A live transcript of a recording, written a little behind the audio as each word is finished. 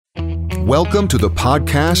Welcome to the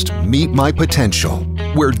podcast Meet My Potential,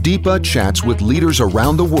 where Deepa chats with leaders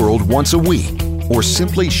around the world once a week or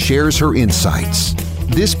simply shares her insights.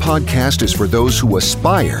 This podcast is for those who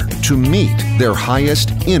aspire to meet their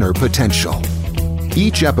highest inner potential.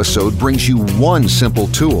 Each episode brings you one simple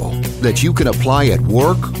tool that you can apply at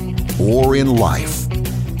work or in life.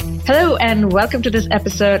 Hello and welcome to this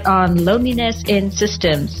episode on loneliness in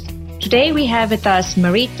systems. Today we have with us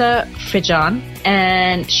Marita Frijan,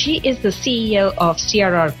 and she is the CEO of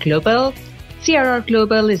CRR Global. CRR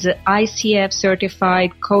Global is an ICF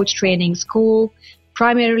certified coach training school,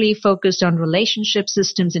 primarily focused on relationship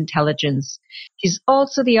systems intelligence. She's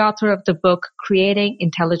also the author of the book Creating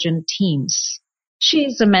Intelligent Teams. She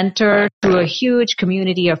is a mentor to a huge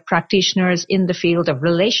community of practitioners in the field of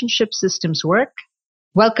relationship systems work.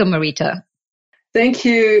 Welcome, Marita. Thank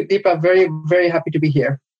you, Deepa. Very, very happy to be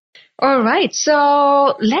here. All right.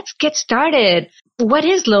 So let's get started. What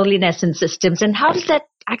is loneliness in systems and how does that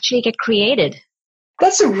actually get created?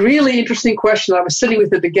 That's a really interesting question. I was sitting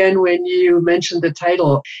with it again when you mentioned the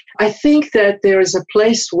title. I think that there is a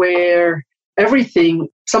place where everything,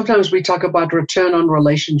 sometimes we talk about return on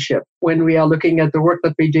relationship when we are looking at the work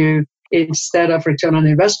that we do instead of return on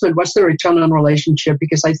investment. What's the return on relationship?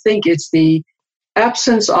 Because I think it's the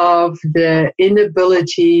absence of the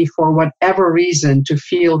inability for whatever reason to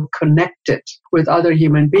feel connected with other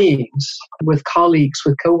human beings, with colleagues,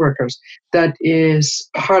 with coworkers. That is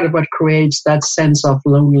part of what creates that sense of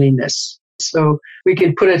loneliness. So we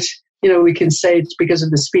can put it, we can say it's because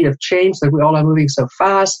of the speed of change that we all are moving so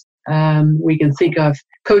fast. We can think of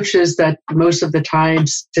coaches that most of the time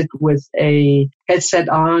sit with a headset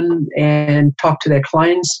on and talk to their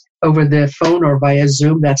clients over the phone or via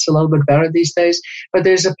Zoom. That's a little bit better these days. But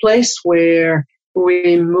there's a place where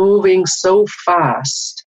we're moving so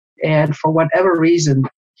fast, and for whatever reason,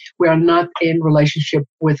 we are not in relationship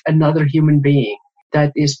with another human being.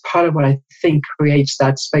 That is part of what I think creates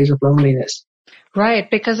that space of loneliness.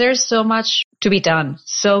 Right, because there's so much to be done,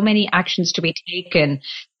 so many actions to be taken.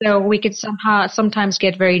 So we could sometimes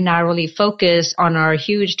get very narrowly focused on our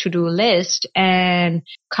huge to-do list and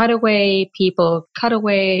cut away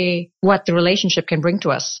what the relationship can bring to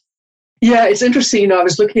us. Yeah, it's interesting. I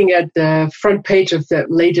was looking at the front page of the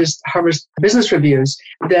latest Harvard Business Reviews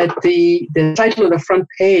that the title of the front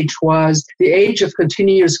page was The Age of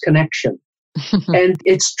Continuous Connection. And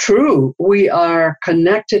it's true. We are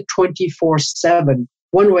connected 24/7,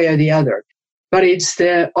 one way or the other. But it's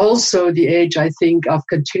also the age, I think, of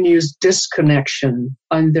continuous disconnection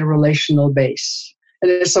on the relational base.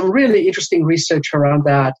 And there's some really interesting research around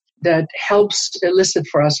that helps elicit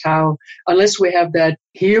for us how, unless we have that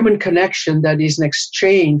human connection that is an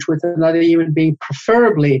exchange with another human being,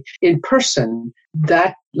 preferably in person,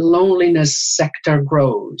 that loneliness sector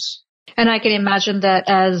grows. And I can imagine that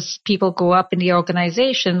as people go up in the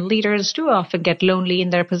organization, leaders do often get lonely in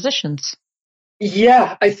their positions.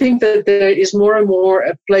 Yeah, I think that there is more and more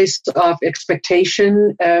a place of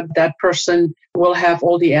expectation. That person will have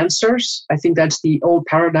all the answers. I think that's the old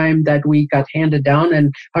paradigm that we got handed down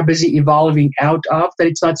and are busy evolving out of, that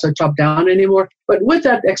it's not so top-down anymore. But with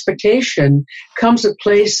that expectation comes a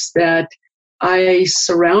place that I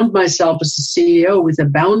surround myself as a CEO with a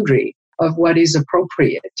boundary of what is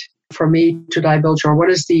appropriate for me to divulge, or what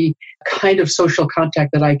is the kind of social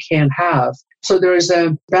contact that I can have. So there is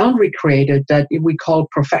a boundary created that we call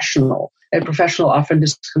professional, and professional often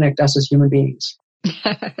disconnect us as human beings.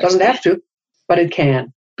 Doesn't have to, but it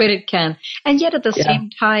can. But it can. And yet at the same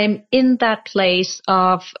time, in that place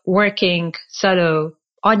of working solo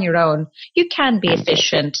on your own, you can be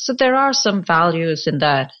efficient. So there are some values in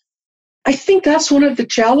that. I think that's one of the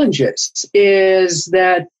challenges, is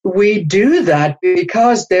that we do that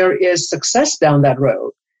because there is success down that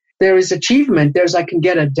road. There is achievement. There's I can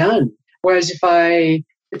get it done. Whereas if I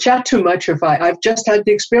chat too much, I've just had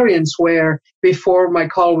the experience where before my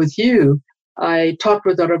call with you, I talked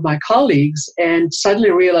with one of my colleagues and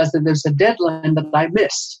suddenly realized that there's a deadline that I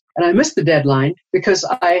missed. And I missed the deadline because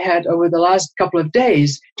I had, over the last couple of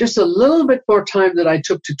days, just a little bit more time that I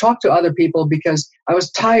took to talk to other people because I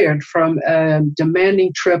was tired from a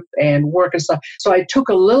demanding trip and work and stuff. So I took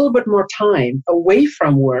a little bit more time away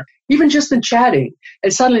from work, even just in chatting.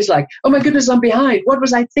 And suddenly it's like, oh my goodness, I'm behind. What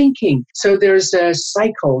was I thinking? So there's a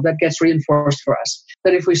cycle that gets reinforced for us,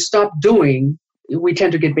 that if we stop doing, we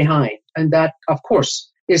tend to get behind. And that, of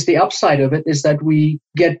course, is the upside of it, is that we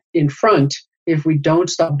get in front if we don't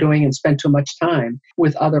stop doing and spend too much time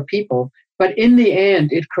with other people. But in the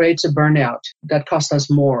end, it creates a burnout that costs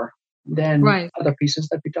us more than other pieces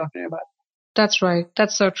that we're talking about. That's right.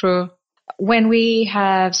 That's so true. When we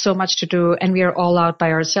have so much to do and we are all out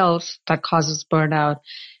by ourselves, that causes burnout.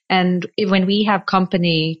 And when we have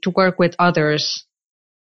company to work with others,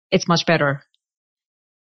 it's much better.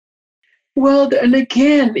 Well, and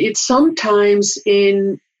again, it's sometimes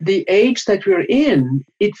in the age that we're in,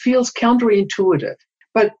 it feels counterintuitive.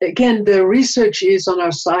 But again, the research is on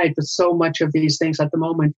our side with so much of these things at the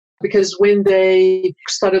moment. Because when they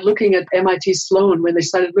started looking at MIT Sloan, when they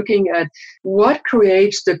started looking at what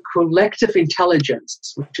creates the collective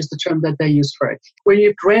intelligence, which is the term that they use for it, when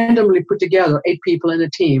you randomly put together 8 people in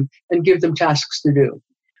a team and give them tasks to do,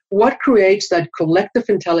 what creates that collective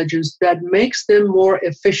intelligence that makes them more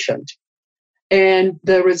efficient? And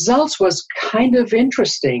the results was kind of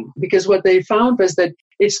interesting because what they found was that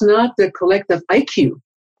it's not the collective IQ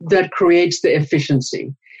that creates the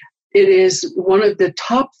efficiency. It is one of the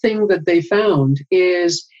top things that they found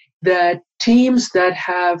is that teams that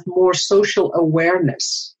have more social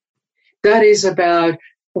awareness, that is about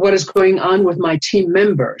what is going on with my team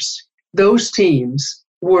members, those teams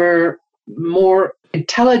were more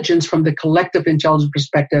intelligence from the collective intelligence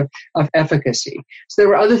perspective of efficacy. So there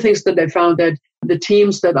were other things that they found that the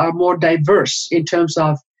teams that are more diverse in terms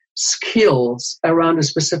of skills around a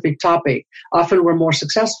specific topic often were more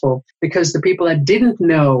successful because the people that didn't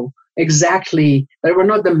know exactly, they were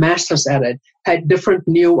not the masters at it, had different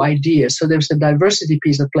new ideas. So there's a diversity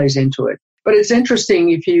piece that plays into it. But it's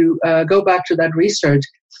interesting, if you go back to that research,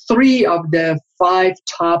 3 of the 5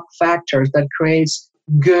 top factors that creates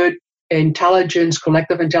good intelligence,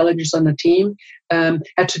 collective intelligence on the team,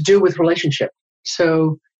 had to do with relationship.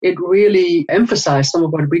 So it really emphasized some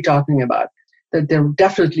of what we're talking about, that there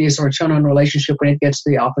definitely is a return on relationship when it gets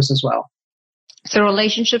to the office as well. So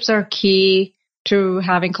relationships are key to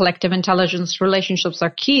having collective intelligence. Relationships are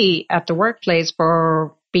key at the workplace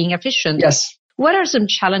for being efficient. Yes. What are some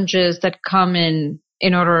challenges that come in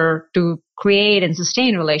order to create and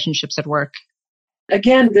sustain relationships at work?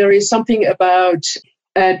 Again, there is something about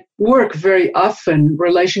at work, very often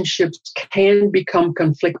relationships can become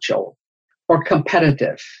conflictual or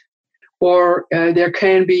competitive, or there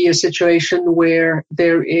can be a situation where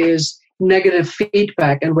there is negative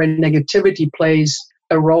feedback and where negativity plays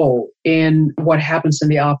a role in what happens in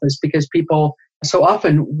the office, because people, so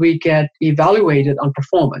often we get evaluated on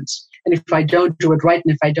performance. And if I don't do it right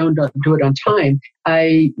and if I don't do it on time,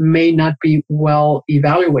 I may not be well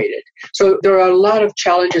evaluated. So there are a lot of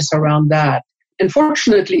challenges around that.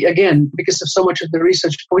 Unfortunately, again, because of so much of the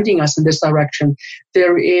research pointing us in this direction,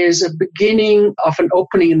 there is a beginning of an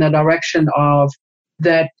opening in the direction of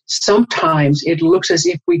that sometimes it looks as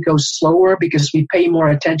if we go slower because we pay more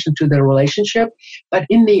attention to the relationship, but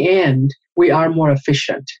in the end, we are more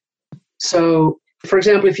efficient. So, for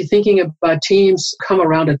example, if you're thinking about teams come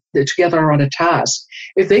around together around a task,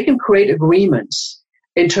 if they can create agreements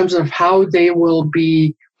in terms of how they will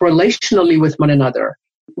be relationally with one another,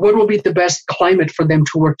 what will be the best climate for them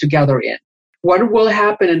to work together in? What will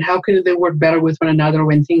happen and how can they work better with one another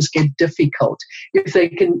when things get difficult? If they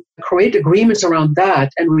can create agreements around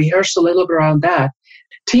that and rehearse a little bit around that,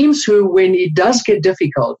 teams who, when it does get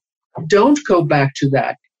difficult, don't go back to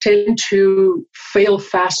that, tend to fail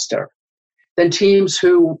faster than teams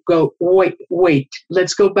who go, wait,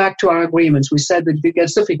 let's go back to our agreements. We said that if it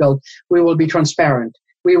gets difficult, we will be transparent.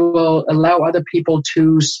 We will allow other people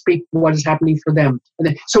to speak what is happening for them.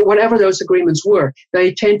 So whatever those agreements were,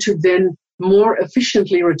 they tend to then more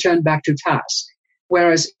efficiently return back to task.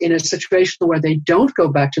 Whereas in a situation where they don't go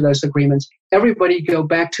back to those agreements, everybody go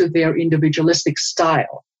back to their individualistic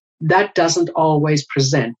style. That doesn't always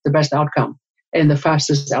present the best outcome and the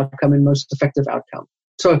fastest outcome and most effective outcome.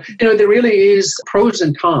 So, there really is pros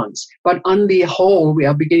and cons, but on the whole, we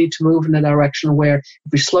are beginning to move in a direction where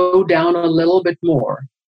if we slow down a little bit more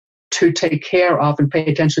to take care of and pay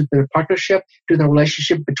attention to the partnership, to the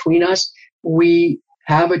relationship between us, we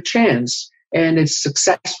have a chance, and it's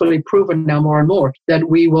successfully proven now more and more, that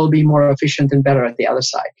we will be more efficient and better at the other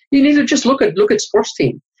side. You need to just look at sports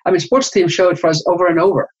team. I mean, sports teams show it for us over and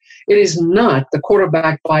over. It is not the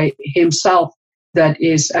quarterback by himself that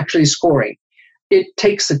is actually scoring. It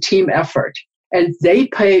takes a team effort. And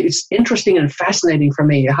it's interesting and fascinating for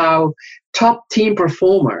me how top team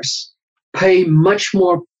performers pay much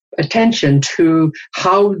more attention to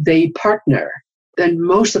how they partner than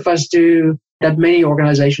most of us do, that many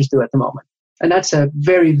organizations do at the moment. And that's a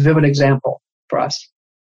very vivid example for us.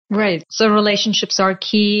 Right. So relationships are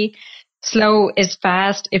key. Slow is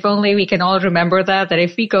fast. If only we can all remember that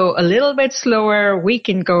if we go a little bit slower, we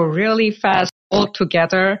can go really fast all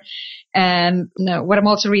together. And what I'm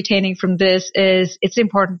also retaining from this is it's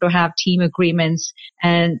important to have team agreements,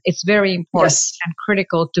 and it's very important and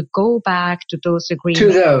critical to go back to those agreements.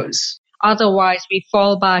 To those. Otherwise, we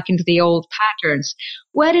fall back into the old patterns.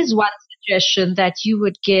 What is one suggestion that you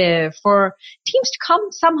would give for teams to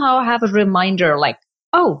come somehow have a reminder like,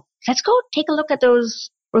 oh, let's go take a look at those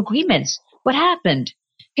agreements. What happened?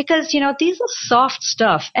 Because, these are soft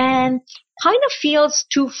stuff and kind of feels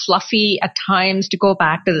too fluffy at times to go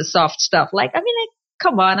back to the soft stuff.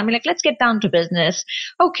 Come on. Let's get down to business.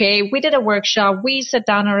 Okay, we did a workshop. We set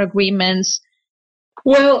down our agreements.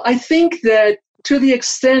 Well, I think that to the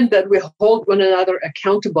extent that we hold one another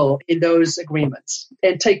accountable in those agreements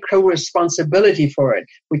and take co-responsibility for it,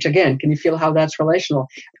 which again, can you feel how that's relational?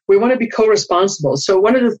 We want to be co-responsible. So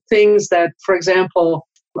one of the things that, for example,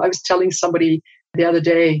 I was telling somebody the other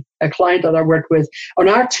day, a client that I work with, on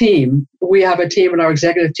our team, we have a team, and our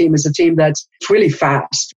executive team is a team that's really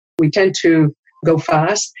fast. We tend to go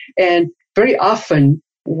fast, and very often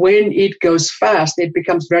when it goes fast, it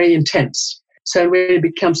becomes very intense. So when it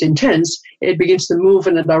becomes intense, it begins to move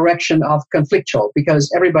in the direction of conflictual,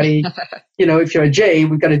 because everybody, if you're a J,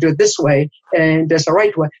 we've got to do it this way, and there's a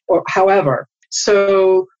right way, or however.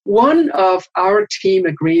 So one of our team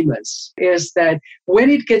agreements is that when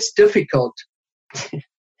it gets difficult,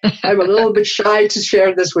 I'm a little bit shy to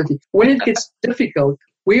share this with you. When it gets difficult,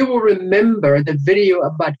 we will remember the video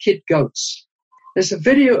about kid goats. There's a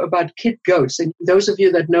video about kid goats, and those of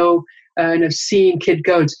you that know and have seen kid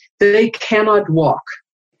goats, they cannot walk.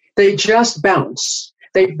 They just bounce.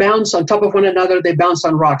 They bounce on top of one another. They bounce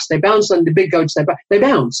on rocks. They bounce on the big goats. They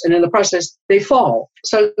bounce, and in the process, they fall.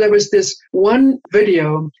 So there was this one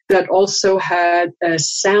video that also had a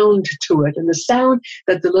sound to it, and the sound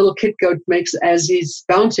that the little kid goat makes as he's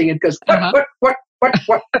bouncing, it goes, what?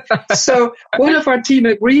 So one of our team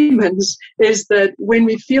agreements is that when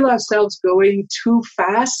we feel ourselves going too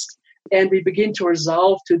fast and we begin to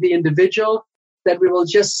resolve to the individual, that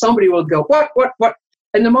somebody will go, what?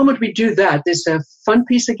 And the moment we do that, there's a fun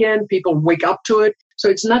piece again. People wake up to it. So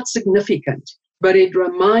it's not significant, but it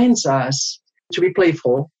reminds us to be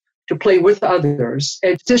playful, to play with others.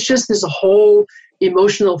 There's just this whole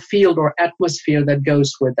emotional field or atmosphere that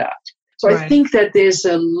goes with that. So right. I think that there's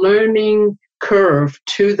a learning curve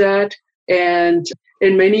to that. And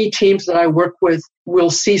in many teams that I work with,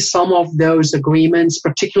 we'll see some of those agreements,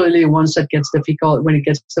 particularly ones that when it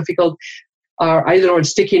gets difficult, are either on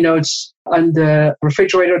sticky notes on the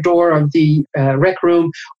refrigerator door of the rec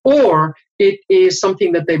room, or it is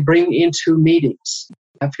something that they bring into meetings.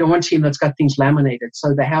 If you're one team that's got things laminated,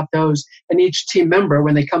 so they have those, and each team member,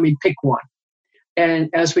 when they come in, pick one.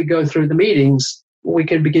 And as we go through the meetings, we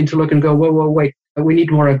can begin to look and go, whoa, wait, we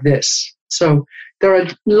need more of this. So there are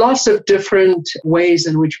lots of different ways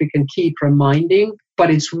in which we can keep reminding,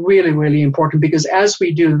 but it's really, really important, because as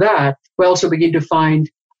we do that, we also begin to find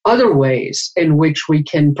other ways in which we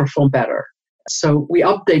can perform better. So we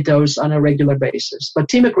update those on a regular basis. But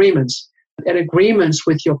team agreements and agreements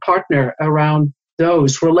with your partner around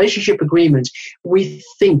those relationship agreements, we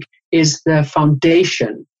think is the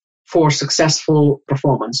foundation for successful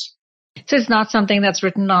performance. So it's not something that's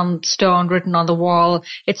written on stone, written on the wall.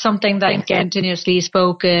 It's something that continuously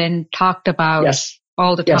spoken, talked about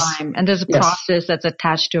all the time. And there's a process that's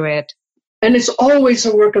attached to it. And it's always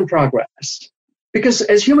a work in progress. Because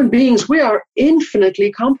as human beings, we are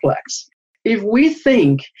infinitely complex. If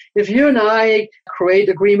you and I create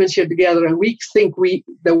agreements here together and we think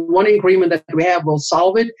the one agreement that we have will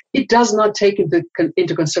solve it, it does not take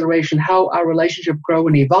into consideration how our relationship grow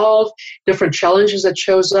and evolve, different challenges that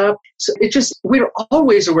shows up. So we're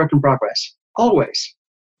always a work in progress. Always.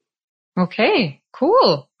 Okay,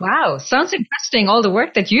 cool. Wow. Sounds interesting, all the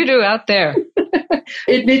work that you do out there.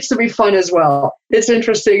 It needs to be fun as well. It's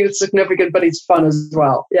interesting, it's significant, but it's fun as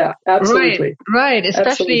well. Yeah, absolutely. Right.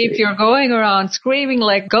 Especially if you're going around screaming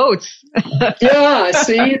like goats. Yeah,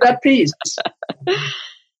 see, that piece.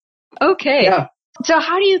 Okay. Yeah. So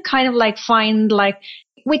how do you kind of find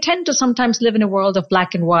we tend to sometimes live in a world of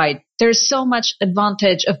black and white. There's so much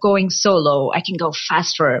advantage of going solo. I can go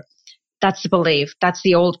faster. That's the belief. That's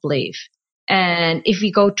the old belief. And if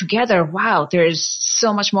we go together, wow, there's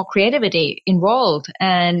so much more creativity involved,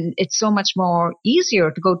 and it's so much more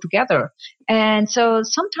easier to go together. And so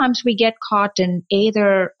sometimes we get caught in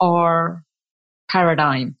either or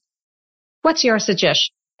paradigm. What's your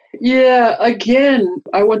suggestion? Yeah, again,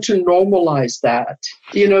 I want to normalize that.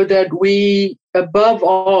 That we, above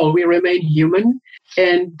all, we remain human,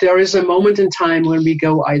 and there is a moment in time when we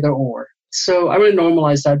go either or. So I want to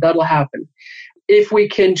normalize that. That'll happen. If we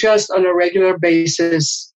can just on a regular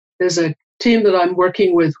basis, there's a team that I'm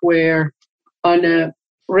working with where on a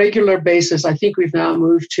regular basis, I think we've now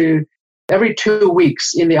moved to every 2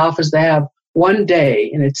 weeks in the office, they have one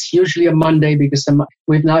day, and it's usually a Monday because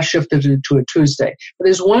we've now shifted it to a Tuesday. But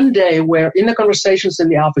there's one day where in the conversations in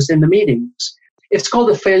the office, in the meetings, it's called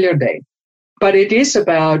a failure day. But it is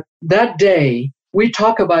about that day, we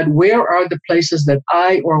talk about where are the places that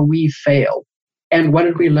I or we fail and what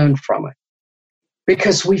did we learn from it?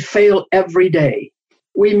 Because we fail every day.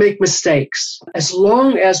 We make mistakes. As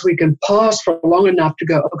long as we can pause for long enough to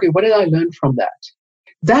go, okay, what did I learn from that?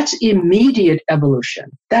 That's immediate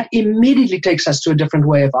evolution. That immediately takes us to a different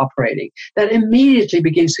way of operating. That immediately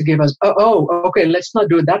begins to give us, okay, let's not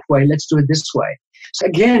do it that way. Let's do it this way. So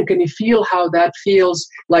again, can you feel how that feels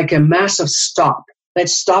like a massive stop?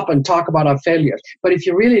 Let's stop and talk about our failures. But if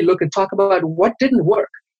you really look and talk about what didn't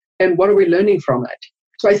work and what are we learning from it?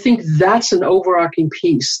 So I think that's an overarching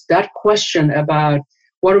piece. That question about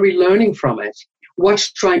what are we learning from it?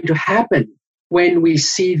 What's trying to happen when we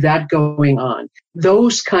see that going on?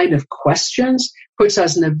 Those kind of questions puts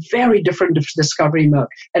us in a very different discovery mode.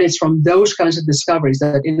 And it's from those kinds of discoveries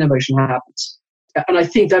that innovation happens. And I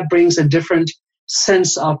think that brings a different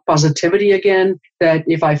sense of positivity again, that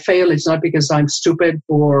if I fail, it's not because I'm stupid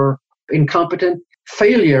or incompetent.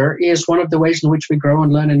 Failure is one of the ways in which we grow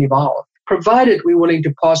and learn and evolve, provided we're willing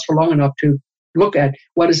to pause for long enough to look at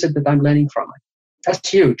what is it that I'm learning from it. That's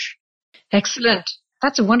huge. Excellent.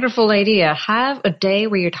 That's a wonderful idea. Have a day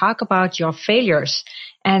where you talk about your failures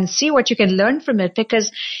and see what you can learn from it.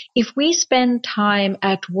 Because if we spend time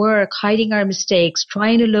at work hiding our mistakes,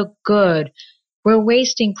 trying to look good, we're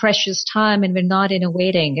wasting precious time and we're not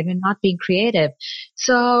innovating and we're not being creative.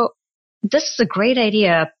 So this is a great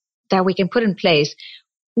idea that we can put in place.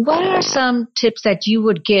 What are some tips that you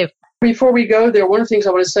would give? Before we go there, one of the things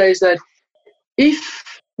I want to say is that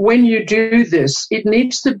when you do this, it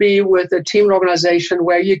needs to be with a team organization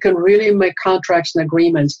where you can really make contracts and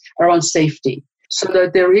agreements around safety, so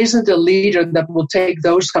that there isn't a leader that will take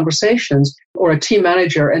those conversations or a team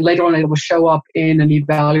manager and later on it will show up in an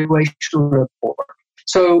evaluation report.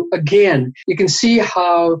 So again, you can see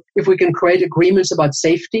how if we can create agreements about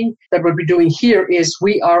safety, that what we're doing here is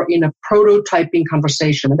we are in a prototyping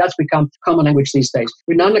conversation, and that's become common language these days.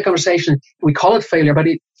 We're not in a conversation, we call it failure, but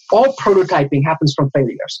all prototyping happens from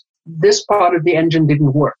failures. This part of the engine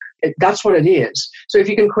didn't work. That's what it is. So if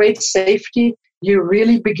you can create safety, you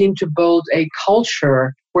really begin to build a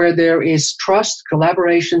culture where there is trust,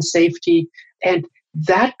 collaboration, safety, and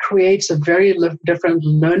that creates a very different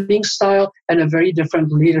learning style and a very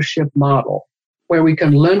different leadership model where we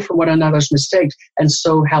can learn from one another's mistakes and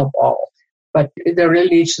so help all. But there really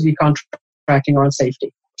needs to be contracting on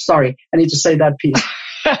safety. Sorry, I need to say that piece.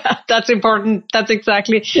 That's important. That's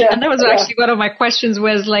exactly. Yeah, and that was actually one of my questions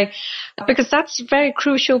was like, because that's a very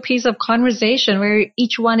crucial piece of conversation where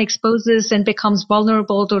each one exposes and becomes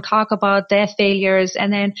vulnerable to talk about their failures.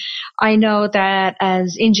 And then I know that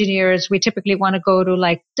as engineers, we typically want to go to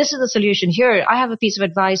like, this is the solution here. I have a piece of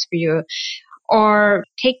advice for you, or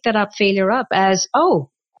take that failure up as,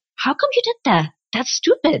 oh, how come you did that? That's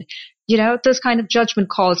stupid. You know, those kind of judgment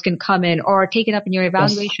calls can come in or take it up in your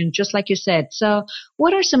evaluation, yes, just like you said. So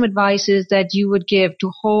what are some advices that you would give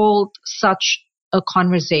to hold such a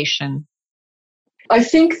conversation? I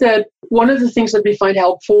think that one of the things that we find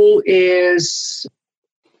helpful is,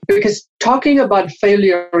 because talking about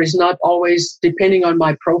failure is not always depending on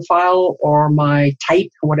my profile or my type,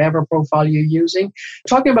 whatever profile you're using.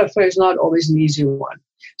 Talking about failure is not always an easy one.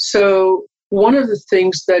 So one of the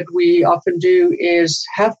things that we often do is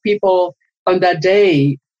have people on that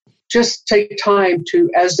day just take time to,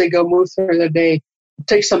 as they go move through their day,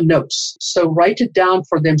 take some notes. So write it down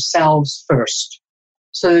for themselves first,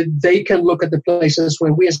 so that they can look at the places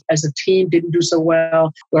where we as a team didn't do so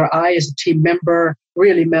well, where I as a team member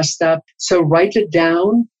really messed up. So write it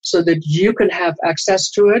down so that you can have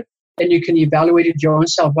access to it and you can evaluate it your own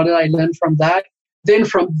self. What did I learn from that? Then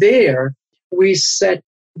from there, we set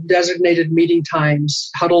designated meeting times,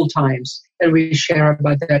 huddle times, and we share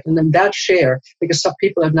about that. And then that share, because some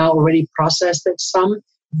people have now already processed it,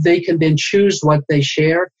 they can then choose what they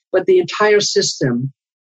share. But the entire system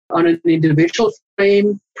on an individual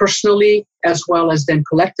frame, personally, as well as then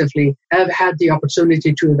collectively, have had the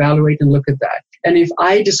opportunity to evaluate and look at that. And if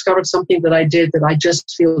I discovered something that I did that I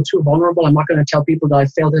just feel too vulnerable, I'm not going to tell people that I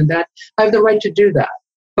failed in that. I have the right to do that.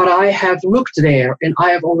 But I have looked there and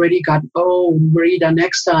I have already got, Marita,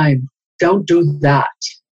 next time, don't do that.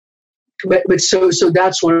 But so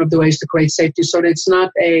that's one of the ways to create safety. So that it's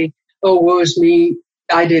not woe is me,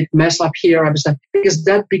 I did mess up here, because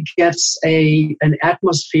that begets an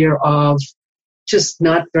atmosphere of just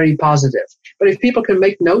not very positive. But if people can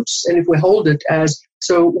make notes, and if we hold it as,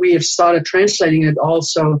 so we have started translating it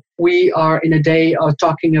also, we are in a day of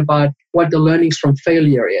talking about what the learnings from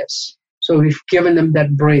failure is. So we've given them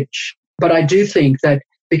that bridge. But I do think that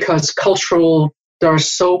because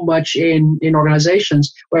there's so much in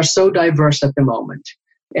organizations, we're so diverse at the moment.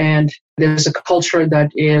 And there's a culture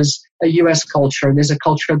that is a US culture. There's a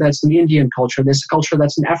culture that's an Indian culture. There's a culture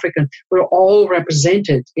that's an African. We're all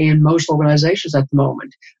represented in most organizations at the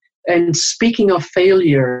moment. And speaking of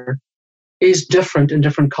failure is different in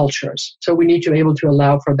different cultures. So we need to be able to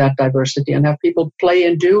allow for that diversity and have people play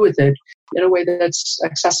and do with it in a way that's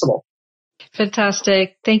accessible.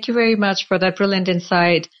 Fantastic. Thank you very much for that brilliant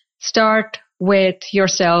insight. Start with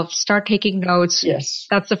yourself. Start taking notes. Yes.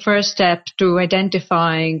 That's the first step to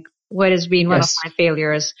identifying what has been one of my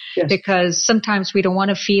failures. Yes. Because sometimes we don't want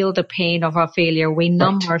to feel the pain of our failure. We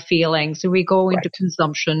numb our feelings. We go into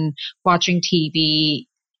consumption, watching TV,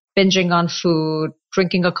 binging on food,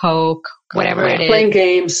 drinking a Coke, whatever it is. Playing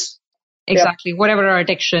games. Exactly. Whatever our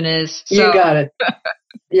addiction is. So, you got it.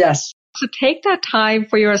 Yes. So take that time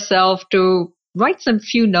for yourself to write some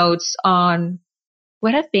few notes on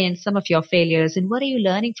what have been some of your failures and what are you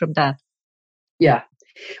learning from that? Yeah.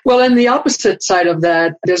 Well, on the opposite side of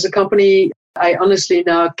that, there's a company, I honestly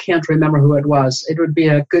now can't remember who it was. It would be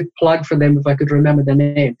a good plug for them if I could remember the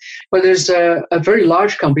name. But there's a very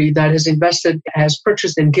large company that has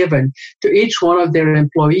purchased and given to each one of their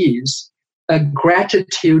employees a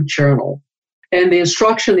gratitude journal. And the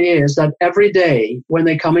instruction is that every day when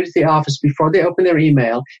they come into the office, before they open their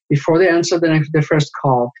email, before they answer their first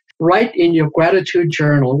call, write in your gratitude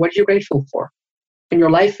journal, what are you grateful for? In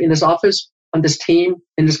your life, in this office, on this team,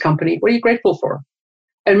 in this company, what are you grateful for?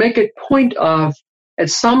 And make a point of, at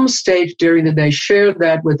some stage during the day, share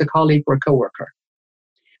that with a colleague or coworker.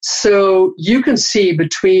 So you can see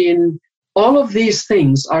between all of these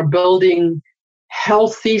things are building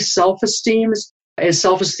healthy self-esteem, a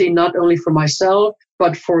self-esteem not only for myself,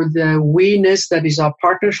 but for the we-ness that is our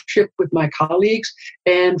partnership with my colleagues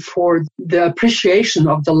and for the appreciation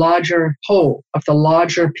of the larger whole, of the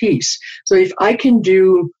larger piece. So if I can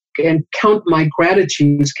do and count my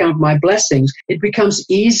gratitudes, count my blessings, it becomes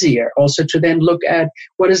easier also to then look at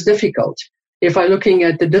what is difficult. If I'm looking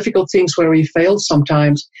at the difficult things where we failed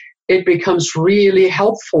sometimes, it becomes really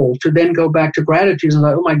helpful to then go back to gratitude and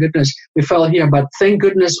like, oh my goodness, we fell here, but thank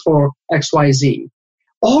goodness for XYZ.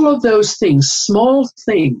 All of those things, small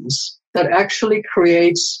things that actually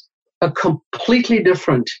creates a completely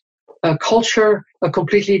different culture, a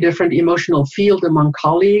completely different emotional field among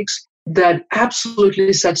colleagues that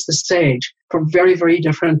absolutely sets the stage for very, very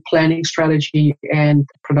different planning strategy and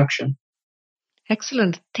production.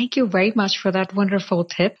 Excellent. Thank you very much for that wonderful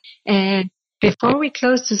tip. And before we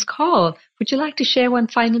close this call, would you like to share one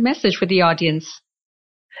final message with the audience?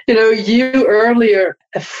 You know, you earlier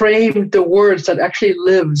framed the words that actually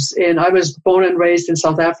lives in, I was born and raised in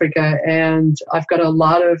South Africa, and I've got a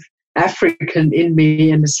lot of African in me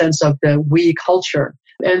in the sense of the we culture.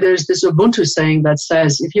 And there's this Ubuntu saying that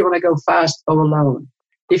says, if you want to go fast, go alone.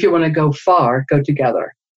 If you want to go far, go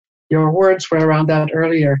together. Your words were around that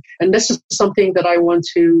earlier. And this is something that I want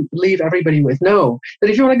to leave everybody with. Know that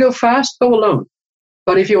if you want to go fast, go alone.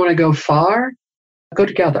 But if you want to go far, go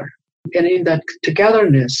together. And in that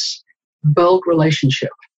togetherness, build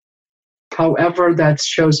relationship. However that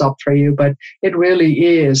shows up for you. But it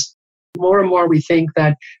really is. More and more we think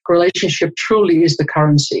that relationship truly is the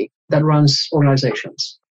currency that runs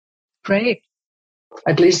organizations. Great.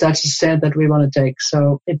 At least that's a stand that we want to take.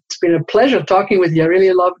 So it's been a pleasure talking with you. I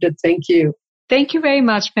really loved it. Thank you. Thank you very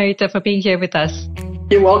much, Marita, for being here with us.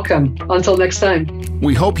 You're welcome. Until next time.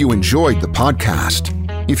 We hope you enjoyed the podcast.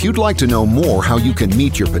 If you'd like to know more how you can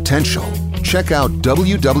meet your potential, check out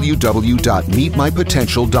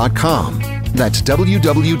www.meetmypotential.com. That's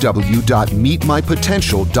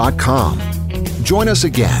www.meetmypotential.com. Join us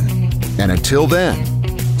again. And until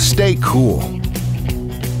then, stay cool.